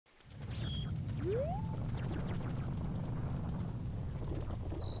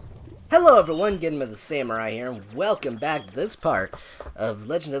Hello everyone, GenmaTheSamurai here, and welcome back to this part of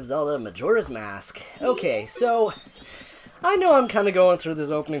Legend of Zelda Majora's Mask. Okay, so I know I'm kind of going through this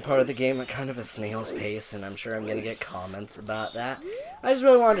opening part of the game at kind of a snail's pace, and I'm sure I'm going to get comments about that. I just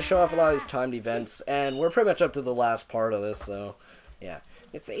really wanted to show off a lot of these timed events, and we're pretty much up to the last part of this, so yeah.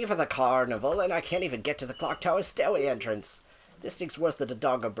 It's the eve of the carnival, and I can't even get to the clock tower stairway entrance. This stinks worse than a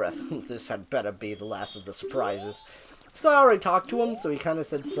dog of breath. This had better be the last of the surprises. So I already talked to him, so he kind of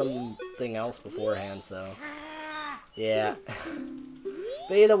said something else beforehand, so yeah.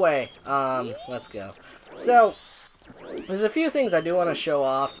 But either way, let's go. So, there's a few things I do want to show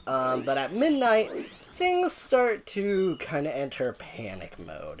off, but at midnight, things start to kind of enter panic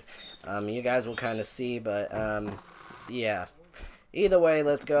mode. You guys will kind of see, but, yeah. Either way,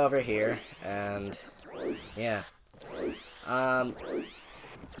 let's go over here, and, yeah.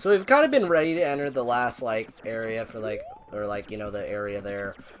 So we've kind of been ready to enter the last, like, area for, like, or, like, you know, the area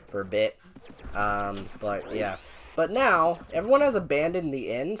there for a bit. But, yeah. But now, everyone has abandoned the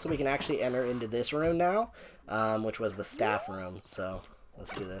inn, so we can actually enter into this room now, which was the staff room. So,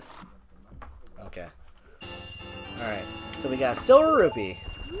 let's do this. Okay. Alright. So we got Silver Rupee.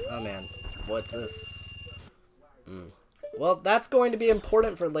 Oh, man. What's this? Well, that's going to be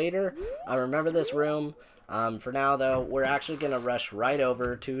important for later. I remember this room. For now, though, we're actually going to rush right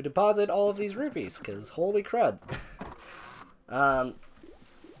over to deposit all of these rupees, because holy crud.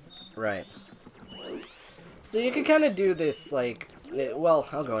 Right. So you can kind of do this, like, well,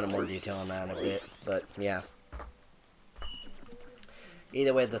 I'll go into more detail on that in a bit, but yeah.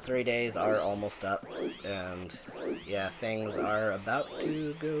 Either way, the 3 days are almost up, and yeah, things are about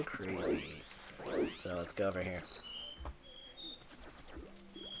to go crazy. So let's go over here.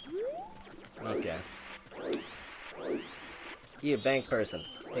 Okay. You, bank person.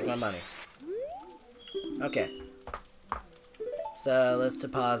 Take my money. Okay. So, let's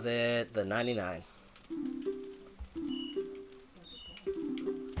deposit the 99.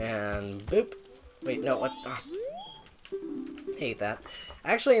 And, boop. Wait, no, what? Oh. Hate that.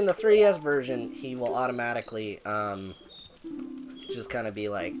 Actually, in the 3DS version, he will automatically, just kind of be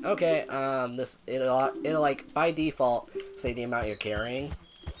like, okay, it'll, like, by default, say the amount you're carrying.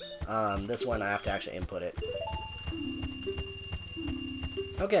 This one, I have to actually input it.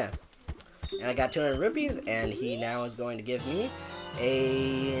 Okay. And I got 200 rupees, and he now is going to give me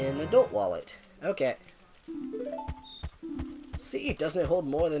an adult wallet. Okay. See, doesn't it hold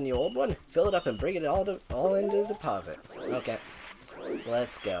more than the old one? Fill it up and bring it all into deposit. Okay. So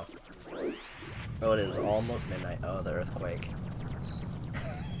let's go. Oh, it is almost midnight. Oh, the earthquake.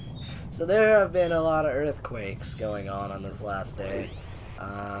 So there have been a lot of earthquakes going on this last day.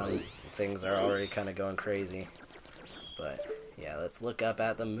 Things are already kind of going crazy. But yeah, let's look up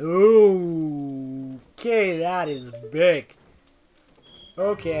at the moon. Okay, that is big.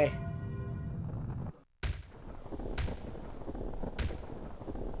 Okay.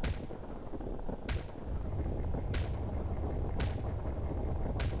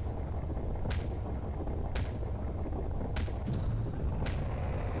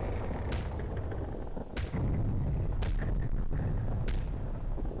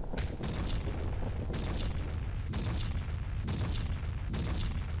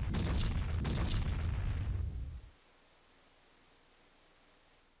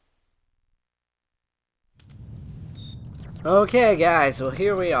 Okay, guys, well,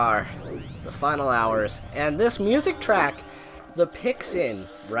 here we are. The final hours. And this music track that picks in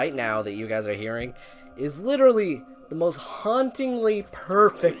right now that you guys are hearing is literally the most hauntingly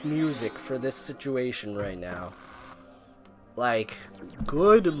perfect music for this situation right now. Like,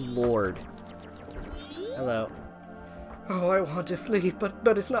 good lord. Hello. Oh, I want to flee,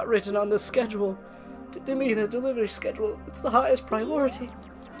 but it's not written on the schedule. To me, the delivery schedule, it's the highest priority.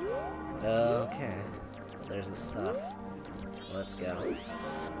 Okay. There's the stuff. Let's go.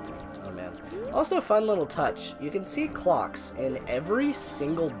 Oh, man. Also, a fun little touch. You can see clocks in every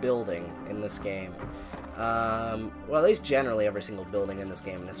single building in this game. Well, at least generally every single building in this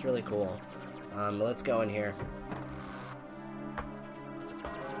game, and it's really cool. Let's go in here.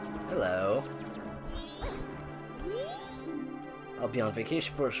 Hello. I'll be on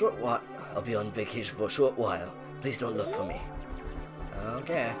vacation for a short while. Please don't look for me.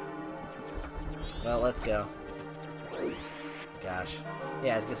 Okay. Well, let's go. Gosh.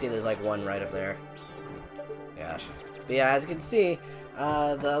 Yeah, as you can see, there's like one right up there. Gosh. But yeah, as you can see,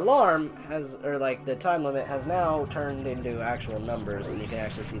 the alarm has, or like the time limit has now turned into actual numbers, and you can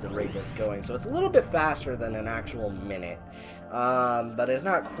actually see the rate that's going. So it's a little bit faster than an actual minute. But it's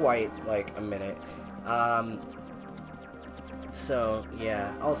not quite like a minute. So,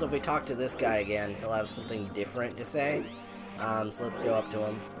 yeah. Also, if we talk to this guy again, he'll have something different to say. So let's go up to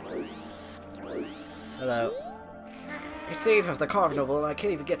him. Hello. It's the eve of the carnival, and I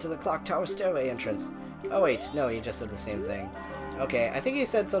can't even get to the clock tower stairway entrance. Oh wait, no, he just said the same thing. Okay, I think he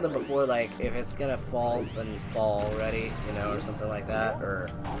said something before, like, if it's gonna fall, then fall already, you know, or something like that, or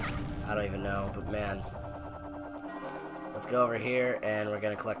I don't even know, but man. Let's go over here, and we're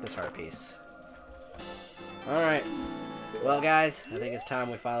gonna collect this heart piece. Alright. Well, guys, I think it's time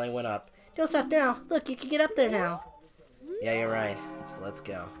we finally went up. Don't stop now! Look, you can get up there now! Yeah, you're right. So let's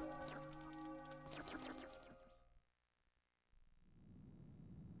go.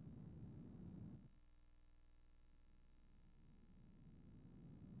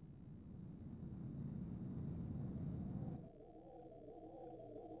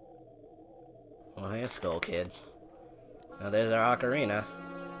 Well, hey, Skull Kid. Now there's our ocarina.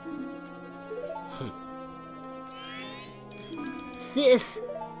 Sis!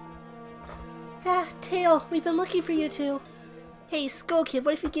 Ah, Tail, we've been looking for you two. Hey, Skull Kid,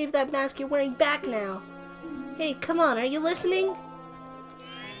 what if you gave that mask you're wearing back now? Hey, come on, are you listening?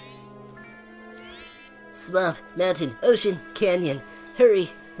 Swamp, mountain, ocean, canyon. Hurry,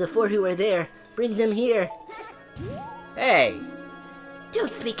 the four who are there. Bring them here. Hey!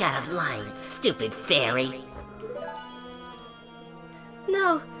 Don't speak out of line, stupid fairy.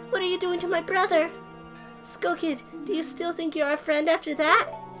 No, what are you doing to my brother? Skull Kid, do you still think you're our friend after that?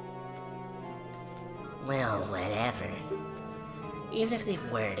 Well, whatever. Even if they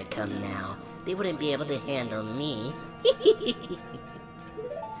were to come now, they wouldn't be able to handle me.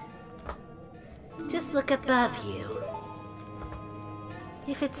 Just look above you.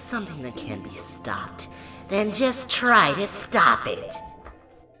 If it's something that can be stopped, then just try to stop it.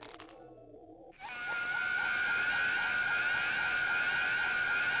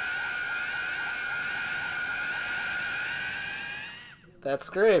 That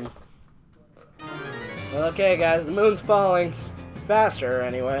scream. Well, okay, guys, the moon's falling. Faster,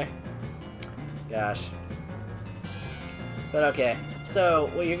 anyway. Gosh. But okay, so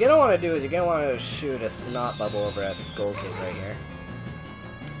what you're gonna want to do is you're gonna want to shoot a snot bubble over at Skull Kid right here.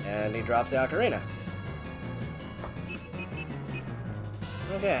 And he drops the ocarina.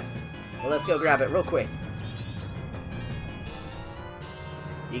 Okay. Well, let's go grab it real quick.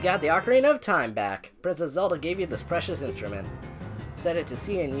 You got the Ocarina of Time back. Princess Zelda gave you this precious instrument. Set it to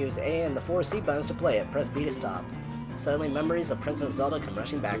C and use A and the 4 C buttons to play it. Press B to stop. Suddenly, memories of Princess Zelda come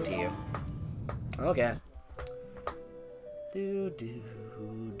rushing back to you. Okay. Do do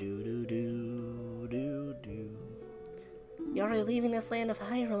do do do do do. You're already leaving this land of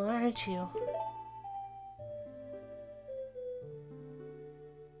Hyrule, aren't you?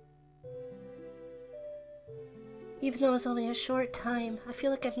 Even though it's only a short time, I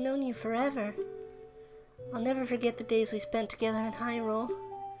feel like I've known you forever. I'll never forget the days we spent together in Hyrule.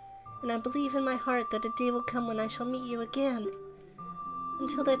 And I believe in my heart that a day will come when I shall meet you again.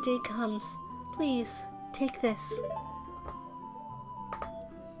 Until that day comes, please, take this.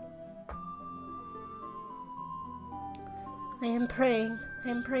 I am praying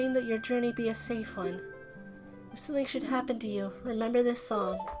that your journey be a safe one. If something should happen to you, remember this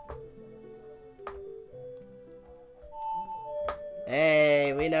song.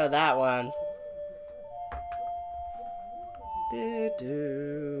 Hey, we know that one. Do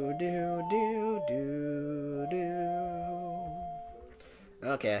do do do do do.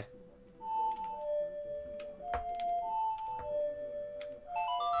 Okay.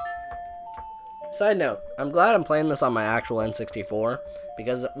 Side note, I'm glad I'm playing this on my actual N64,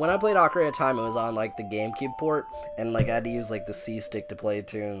 because when I played Ocarina of Time, it was on like the GameCube port, and like I had to use like the C stick to play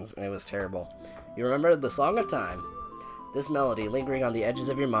tunes, and it was terrible. You remember the Song of Time? This melody, lingering on the edges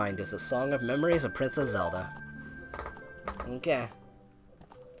of your mind, is a song of memories of Princess Zelda. Okay.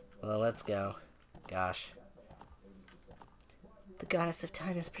 Well, let's go. Gosh. The Goddess of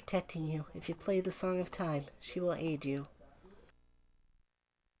Time is protecting you. If you play the Song of Time, she will aid you.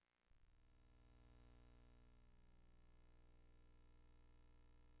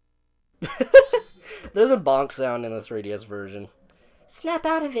 There's a bonk sound in the 3DS version. Snap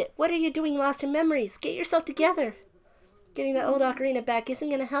out of it! What are you doing lost in memories? Get yourself together! Getting that old ocarina back isn't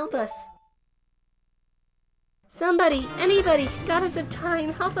gonna help us. Somebody! Anybody! Goddess of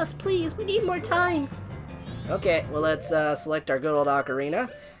Time! Help us, please! We need more time! Okay, well let's select our good old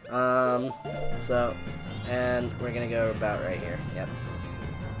ocarina. And we're gonna go about right here. Yep.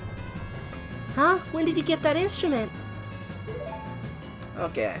 Huh? When did you get that instrument?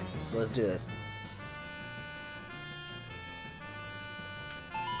 Okay, so let's do this.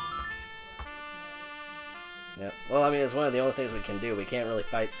 Yep. Well, I mean, it's one of the only things we can do. We can't really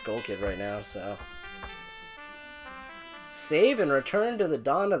fight Skull Kid right now, so... Save and return to the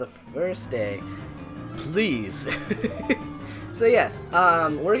dawn of the first day. Please. So yes,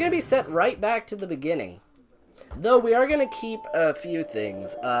 we're going to be set right back to the beginning. Though we are going to keep a few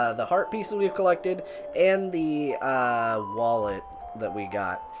things. The heart pieces we've collected and the wallet that we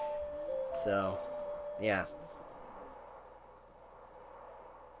got. So, yeah.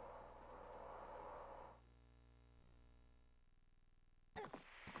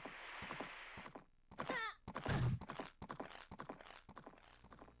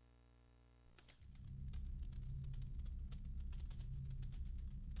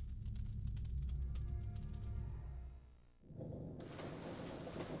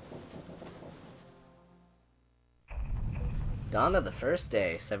 Dawn of the first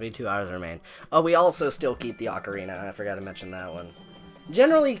day, 72 hours remain. Oh, we also still keep the ocarina. I forgot to mention that one.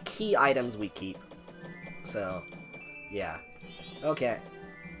 Generally, key items we keep. So, yeah. Okay.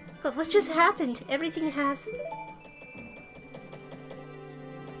 But what just happened? Everything has...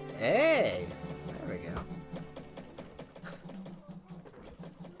 Hey! There we go.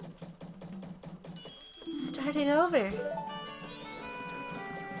 started over.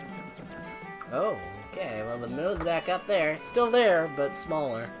 Oh, okay. Well, the moon's back up there. Still there, but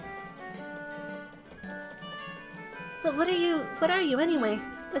smaller. But what are you anyway?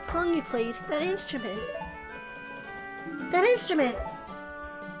 That song you played, that instrument. That instrument!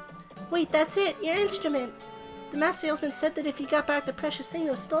 Wait, that's it, your instrument! The mask salesman said that if you got back the precious thing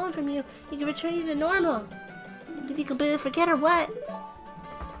that was stolen from you, he could return you to normal. Did you completely forget or what?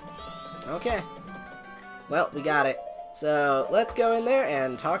 Okay. Well, we got it. So, let's go in there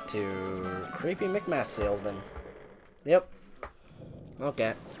and talk to Creepy McMask Salesman. Yep.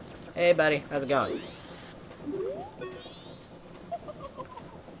 Okay. Hey, buddy. How's it going?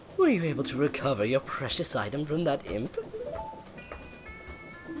 Were you able to recover your precious item from that imp?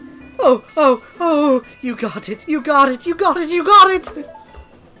 Oh! You got it! You got it! You got it! You got it!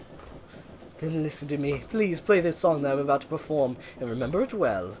 Then listen to me. Please play this song that I'm about to perform, and remember it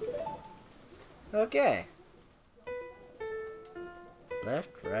well. Okay.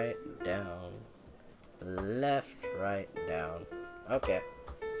 Left, right, down. Left, right, down. Okay.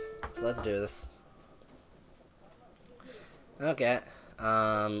 So let's do this. Okay.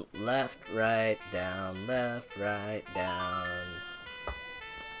 Left, right, down. Left, right, down.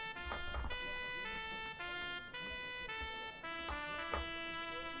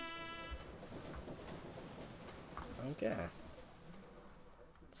 Okay.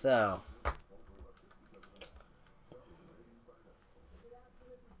 So.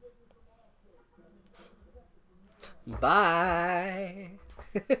 Bye!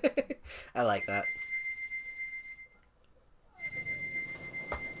 I like that.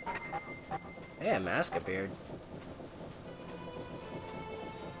 Hey, a mask appeared.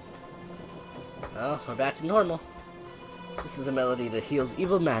 Well, we're back to normal. This is a melody that heals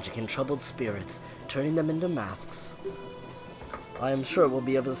evil magic and troubled spirits, turning them into masks. I am sure it will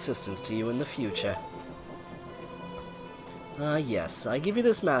be of assistance to you in the future. Yes, I give you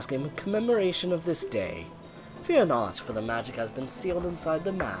this mask in commemoration of this day. Fear not, for the magic has been sealed inside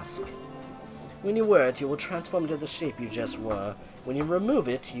the mask. When you wear it, you will transform into the shape you just were. When you remove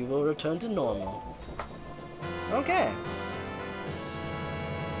it, you will return to normal. Okay.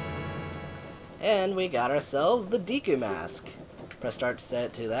 And we got ourselves the Deku mask. Press start to set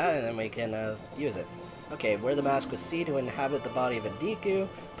it to that, and then we can use it. Okay, wear the mask with C to inhabit the body of a Deku.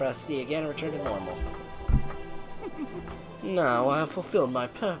 Press C again, return to normal. Now I have fulfilled my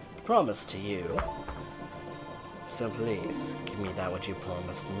promise to you. So please, give me that which you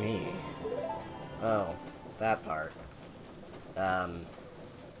promised me. Oh, that part.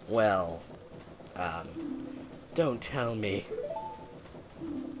 Don't tell me.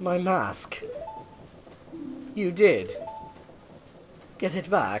 My mask. You did. Get it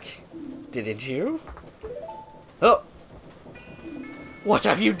back, didn't you? Oh! What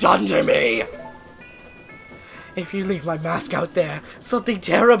have you done to me? If you leave my mask out there, something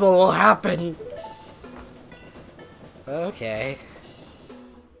terrible will happen. Okay.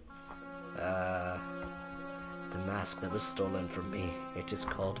 The mask that was stolen from me. It is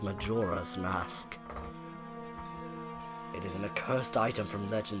called Majora's mask. It is an accursed item from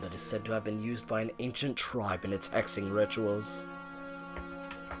legend that is said to have been used by an ancient tribe in its hexing rituals.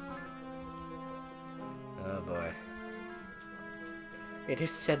 Oh boy. It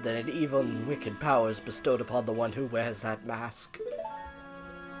is said that an evil and wicked power is bestowed upon the one who wears that mask.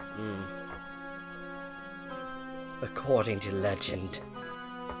 According to legend,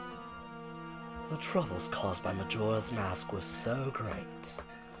 the troubles caused by Majora's mask were so great.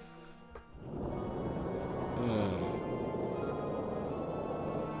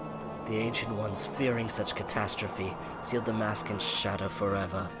 The Ancient Ones, fearing such catastrophe, sealed the mask in shadow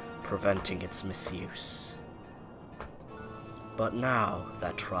forever, preventing its misuse. But now,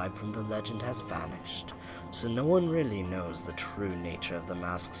 that tribe from the legend has vanished, so no one really knows the true nature of the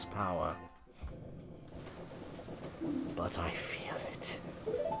mask's power. But I feel it.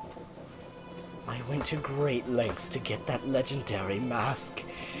 I went to great lengths to get that legendary mask.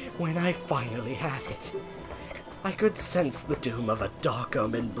 When I finally had it, I could sense the doom of a dark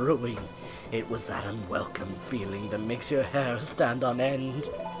omen brewing. It was that unwelcome feeling that makes your hair stand on end.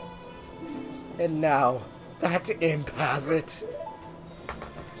 And now, that imp has it.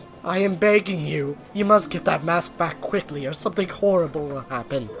 I am begging you. You must get that mask back quickly or something horrible will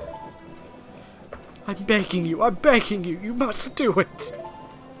happen. I'm begging you, you must do it.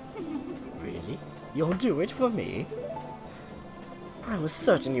 Really? You'll do it for me? I was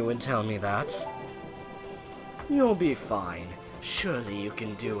certain you would tell me that. You'll be fine. Surely you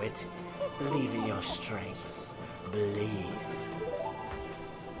can do it. Believe in your strengths. Believe.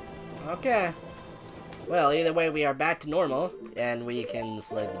 Okay. Well, either way, we are back to normal, and we can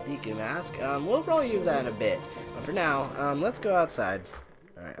select the Deku mask. We'll probably use that in a bit. But for now, let's go outside.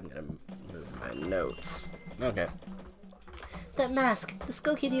 Alright, I'm gonna move my notes. Okay. That mask! The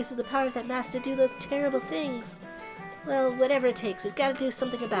Skull Kid uses the power of that mask to do those terrible things! Well, whatever it takes, we've got to do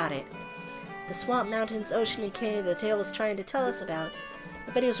something about it. The swamp, mountains, ocean, and cave the tale was trying to tell us about.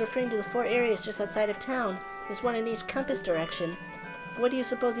 I bet he was referring to the 4 areas just outside of town. There's one in each compass direction. What do you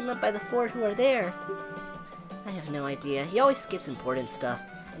suppose he meant by the 4 who are there? I have no idea. He always skips important stuff.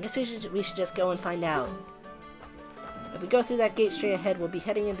 I guess we should just go and find out. If we go through that gate straight ahead, we'll be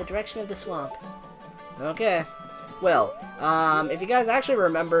heading in the direction of the swamp. Okay. Well, if you guys actually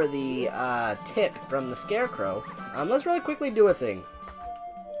remember the tip from the Scarecrow, let's really quickly do a thing.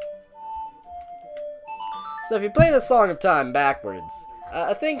 So if you play the Song of Time backwards,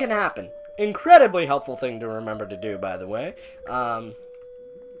 a thing can happen. Incredibly helpful thing to remember to do, by the way.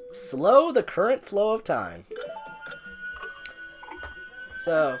 Slow the current flow of time.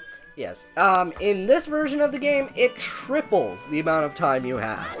 So, yes. In this version of the game, it triples the amount of time you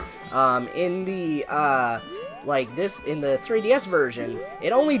have. In the, in the 3DS version,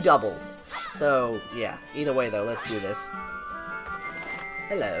 it only doubles. So, yeah. Either way, though, let's do this.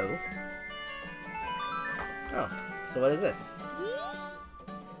 Hello. Oh, so what is this?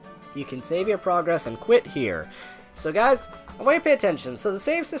 You can save your progress and quit here. So guys, I want you to pay attention. So the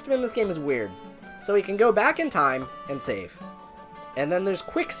save system in this game is weird. So we can go back in time and save. And then there's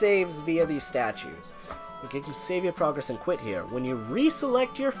quick saves via these statues. You can save your progress and quit here. When you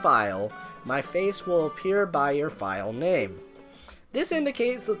reselect your file, my face will appear by your file name. This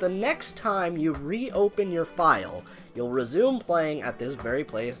indicates that the next time you reopen your file, you'll resume playing at this very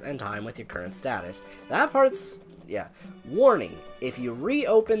place and time with your current status. That part's, yeah. Warning, if you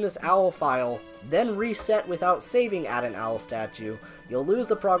reopen this owl file, then reset without saving at an owl statue, you'll lose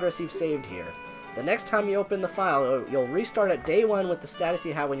the progress you've saved here. The next time you open the file, you'll restart at day 1 with the status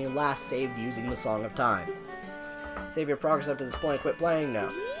you had when you last saved using the Song of Time. Save your progress up to this point, quit playing?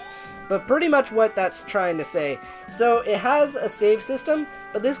 No. But pretty much what that's trying to say. So it has a save system,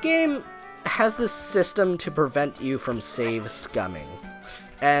 but this game has this system to prevent you from save scumming.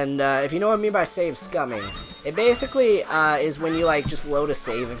 And if you know what I mean by save scumming, it basically is when you just load a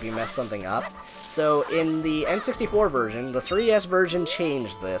save if you mess something up. So in the N64 version, the 3DS version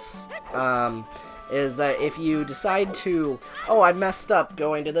changed this. Is that if you decide to, oh, I messed up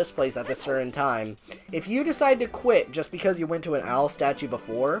going to this place at this certain time, if you decide to quit just because you went to an owl statue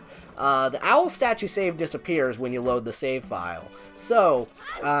before, the owl statue save disappears when you load the save file. So,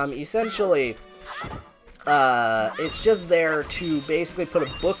 essentially, it's just there to basically put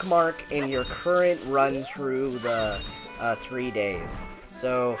a bookmark in your current run through the 3 days.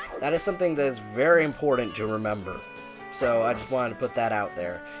 So, that is something that is very important to remember. So, I just wanted to put that out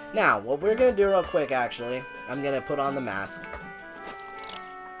there. Now, what we're going to do real quick, actually, I'm going to put on the mask.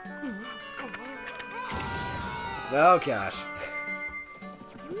 Oh, gosh.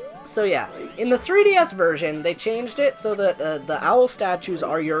 So, yeah, in the 3DS version, they changed it so that the owl statues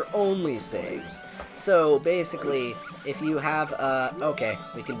are your only saves. So, basically, if you have, okay,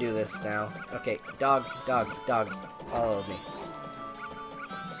 we can do this now. Okay, dog, follow me.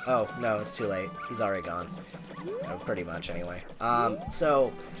 Oh, no, it's too late. He's already gone. Oh, pretty much, anyway.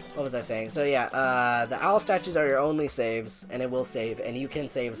 So, what was I saying? So, yeah, the owl statues are your only saves, and it will save, and you can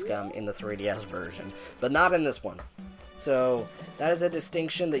save scum in the 3DS version, but not in this one. So, that is a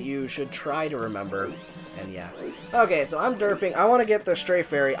distinction that you should try to remember, and yeah. Okay, so I'm derping. I want to get the Stray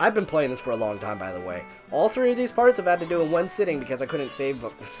Fairy. I've been playing this for a long time, by the way. All 3 of these parts I've had to do in one sitting because I couldn't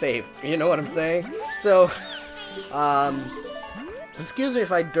save. You know what I'm saying? So, Excuse me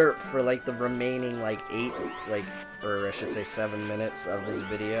if I derp for like the remaining like 8, or I should say 7 minutes of this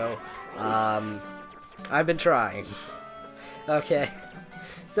video. I've been trying. Okay.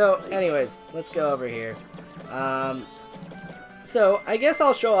 So, anyways, let's go over here. So, I guess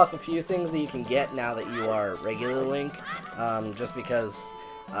I'll show off a few things that you can get now that you are regular Link. Just because,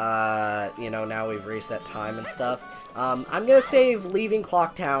 you know, now we've reset time and stuff. I'm gonna save leaving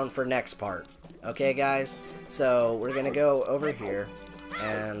Clock Town for next part. Okay, guys? So, we're gonna go over here.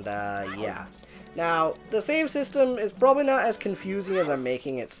 And, yeah. Now, the save system is probably not as confusing as I'm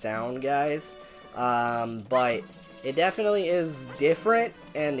making it sound, guys. But it definitely is different,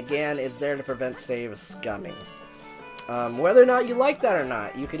 and again, it's there to prevent save scumming. Whether or not you like that or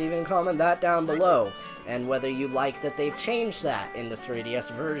not, you could even comment that down below. And whether you like that they've changed that in the 3DS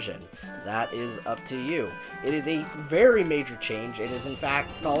version, that is up to you. It is a very major change. It is, in fact,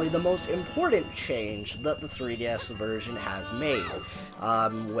 probably the most important change that the 3DS version has made.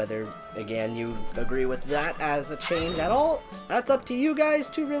 Whether, again, you agree with that as a change at all, that's up to you guys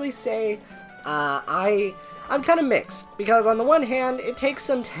to really say. I'm kind of mixed, because on the one hand, it takes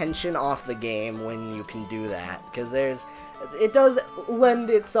some tension off the game when you can do that, because it does lend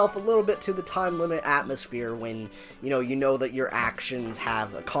itself a little bit to the time limit atmosphere when, you know that your actions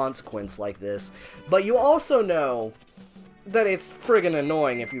have a consequence like this, but you also know that it's friggin'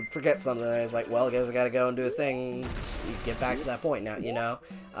 annoying if you forget something and it's like, well, I guess I gotta go and do a thing, just get back to that point now, you know?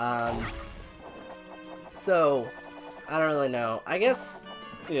 So, I don't really know. I guess,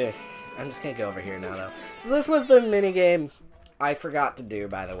 I'm just gonna go over here now, though. So this was the minigame I forgot to do,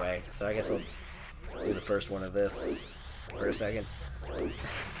 by the way. So I guess I'll do the first one of this for a second.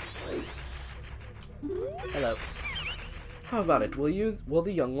 Hello. How about it? Will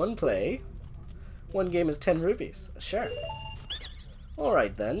the young one play? One game is 10 rupees. Sure.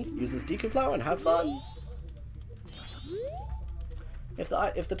 Alright then. Use this deku flower and have fun.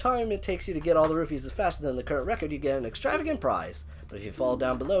 If the time it takes you to get all the rupees is faster than the current record, you get an extravagant prize. But if you fall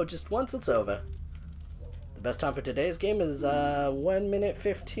down below just once, it's over. The best time for today's game is 1 minute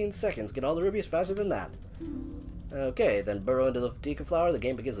 15 seconds. Get all the rupees faster than that. Okay, then burrow into the deku flower. The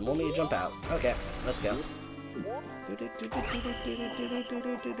game begins the moment you jump out. Okay, let's go.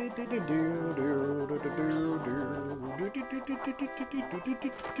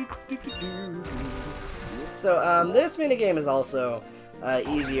 So, this minigame is also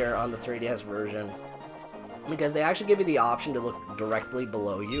easier on the 3DS version, because they actually give you the option to look directly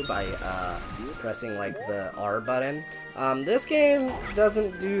below you by pressing, like, the R button. This game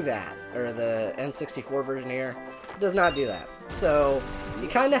doesn't do that, or the N64 version here does not do that. So, you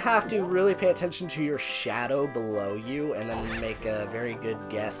kind of have to really pay attention to your shadow below you, and then make a very good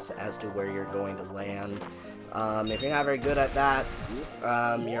guess as to where you're going to land. If you're not very good at that,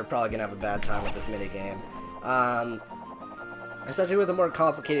 you're probably going to have a bad time with this minigame. Especially with the more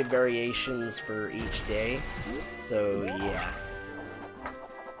complicated variations for each day. So, yeah.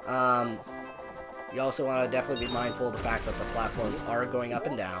 You also want to definitely be mindful of the fact that the platforms are going up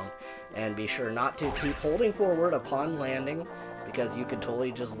and down. And be sure not to keep holding forward upon landing, because you could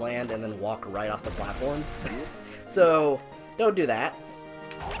totally just land and then walk right off the platform. So, don't do that.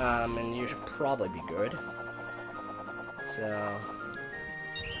 And you should probably be good. So...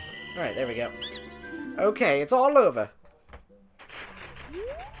 Alright, there we go. Okay, it's all over.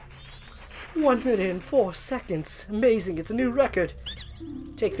 1 minute and 4 seconds. Amazing, it's a new record.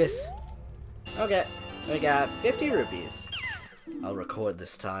 Take this. Okay, we got 50 rupees. I'll record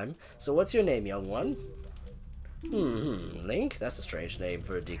this time. So what's your name, young one? Link? That's a strange name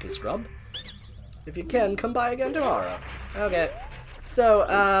for a deku scrub. If you can, come by again tomorrow. Okay. So,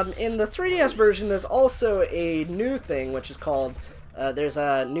 in the 3DS version, there's also a new thing, which is called, there's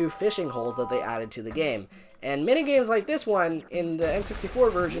new fishing holes that they added to the game. And minigames like this one, in the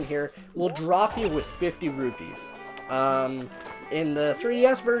N64 version here, will drop you with 50 rupees. In the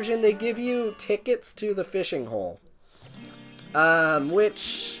 3DS version, they give you tickets to the fishing hole.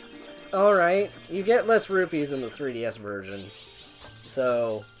 Which, alright, you get less rupees in the 3DS version.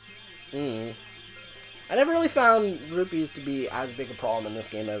 So, I never really found rupees to be as big a problem in this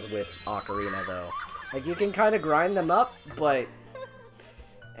game as with Ocarina, though. Like, you can kind of grind them up, but...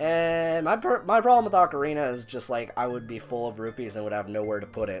 And my problem with Ocarina is just, like, I would be full of rupees and would have nowhere to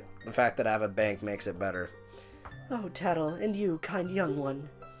put it. The fact that I have a bank makes it better. Oh, Tattle, and you, kind young one.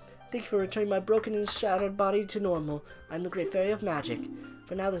 Thank you for returning my broken and shattered body to normal. I'm the Great Fairy of Magic.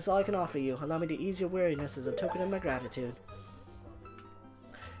 For now, this is all I can offer you. Allow me to ease your weariness as a token of my gratitude.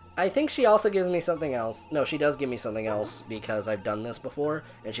 I think she also gives me something else. No, she does give me something else because I've done this before,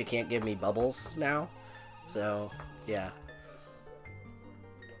 and she can't give me bubbles now. So, yeah.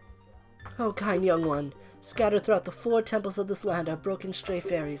 Oh, kind young one. Scattered throughout the 4 temples of this land are broken stray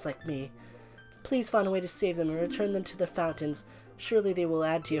fairies like me. Please find a way to save them and return them to their fountains. Surely they will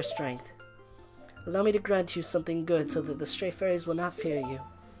add to your strength. Allow me to grant you something good so that the stray fairies will not fear you.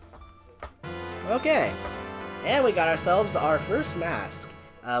 Okay. And we got ourselves our first mask.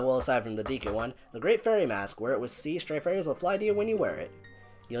 Well, aside from the Deku one, the Great Fairy Mask. Wear it with C, stray fairies will fly to you when you wear it.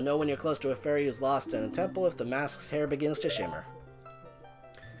 You'll know when you're close to a fairy who's lost in a temple if the mask's hair begins to shimmer.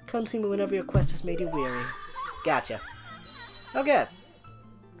 Come to me whenever your quest has made you weary. Gotcha. Okay.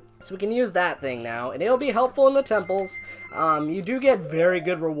 So we can use that thing now, and it'll be helpful in the temples. You do get very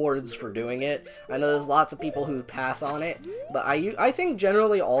good rewards for doing it. I know there's lots of people who pass on it, but I think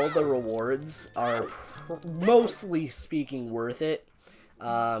generally all of the rewards are mostly speaking worth it.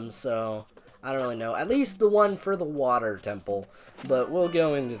 So I don't really know. At least the one for the water temple, but we'll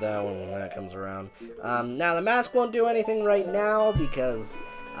go into that one when that comes around. Now the mask won't do anything right now because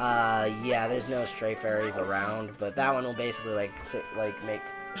yeah, there's no stray fairies around, but that one will basically make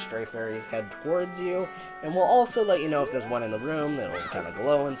stray fairies head towards you, and we'll also let you know if there's one in the room that'll kind of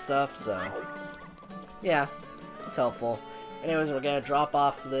glow and stuff, so yeah, it's helpful. Anyways, we're gonna drop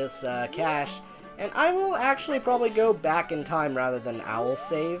off this cash, and I will actually probably go back in time rather than owl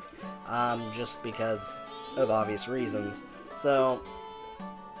save, just because of obvious reasons. So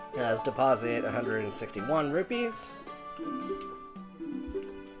let's deposit 161 rupees.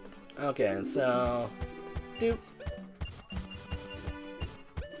 Okay, so doop.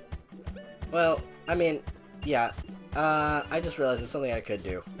 Well, I mean, yeah, I just realized it's something I could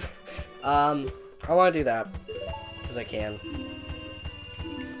do. I want to do that, because I can.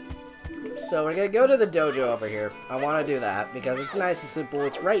 So we're going to go to the dojo over here. I want to do that, because it's nice and simple.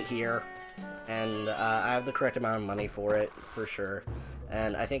 It's right here, and I have the correct amount of money for it, for sure.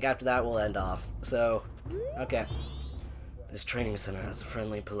 And I think after that we'll end off. So, okay. This training center has a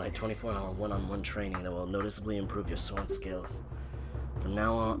friendly, polite 24-hour one-on-one training that will noticeably improve your sword skills. From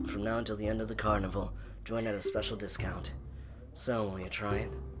now until the end of the carnival, join at a special discount. So, will you try it?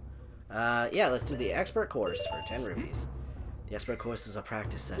 Yeah, let's do the expert course for 10 rupees. The expert course is a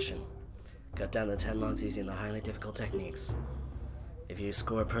practice session. Cut down the 10 monks using the highly difficult techniques. If you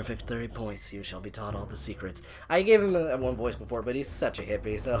score perfect 30 points, you shall be taught all the secrets. I gave him one voice before, but he's such a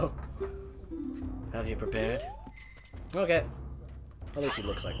hippie, so... Have you prepared? Okay. At least he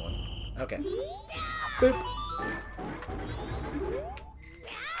looks like one. Okay. Boop.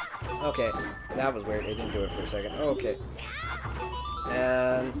 Okay, that was weird. It didn't do it for a second. Okay.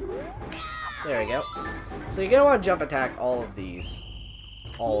 And there we go. So you're going to want to jump attack all of these.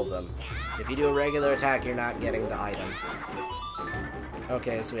 All of them. If you do a regular attack, you're not getting the item.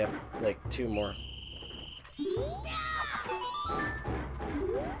 Okay, so we have like 2 more.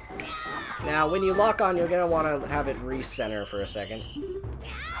 Now, when you lock on, you're going to want to have it recenter for a second.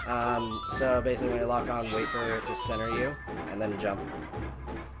 So basically when you lock on, wait for it to center you, and then jump.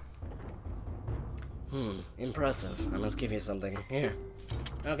 Impressive. I must give you something. Here.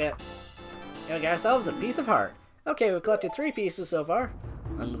 Okay. Here we got ourselves a piece of heart. Okay, we've collected 3 pieces so far.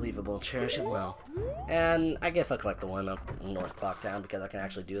 Unbelievable. Cherish it well. And I guess I'll collect the one up in North Clock Town because I can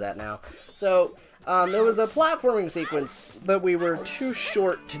actually do that now. So, there was a platforming sequence that we were too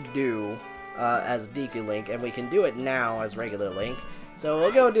short to do as Deku Link, and we can do it now as regular Link. So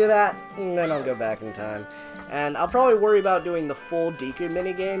we'll go do that, and then I'll go back in time. And I'll probably worry about doing the full Deku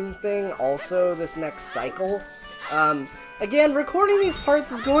minigame thing also this next cycle. Again, recording these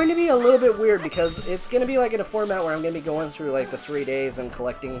parts is going to be a little bit weird because it's going to be like in a format where I'm going to be going through like the 3 days and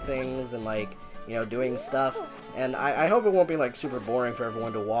collecting things and like, you know, doing stuff. And I hope it won't be like super boring for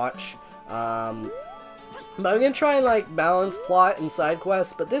everyone to watch. But I'm going to try and like balance plot and side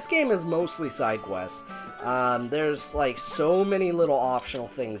quests, but this game is mostly side quests. There's like so many little optional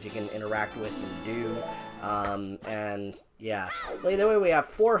things you can interact with and do. And yeah, but either way, we have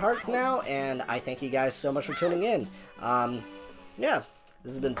 4 hearts now, and I thank you guys so much for tuning in. Yeah,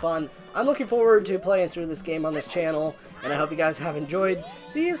 this has been fun. I'm looking forward to playing through this game on this channel, and I hope you guys have enjoyed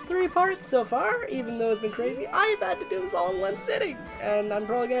these 3 parts so far, even though it's been crazy. I've had to do this all in one sitting, and I'm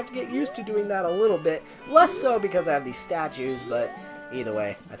probably going to have to get used to doing that a little bit. Less so because I have these statues, but either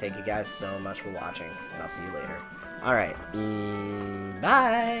way, I thank you guys so much for watching, and I'll see you later. Alright,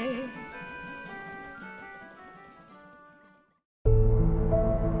 bye!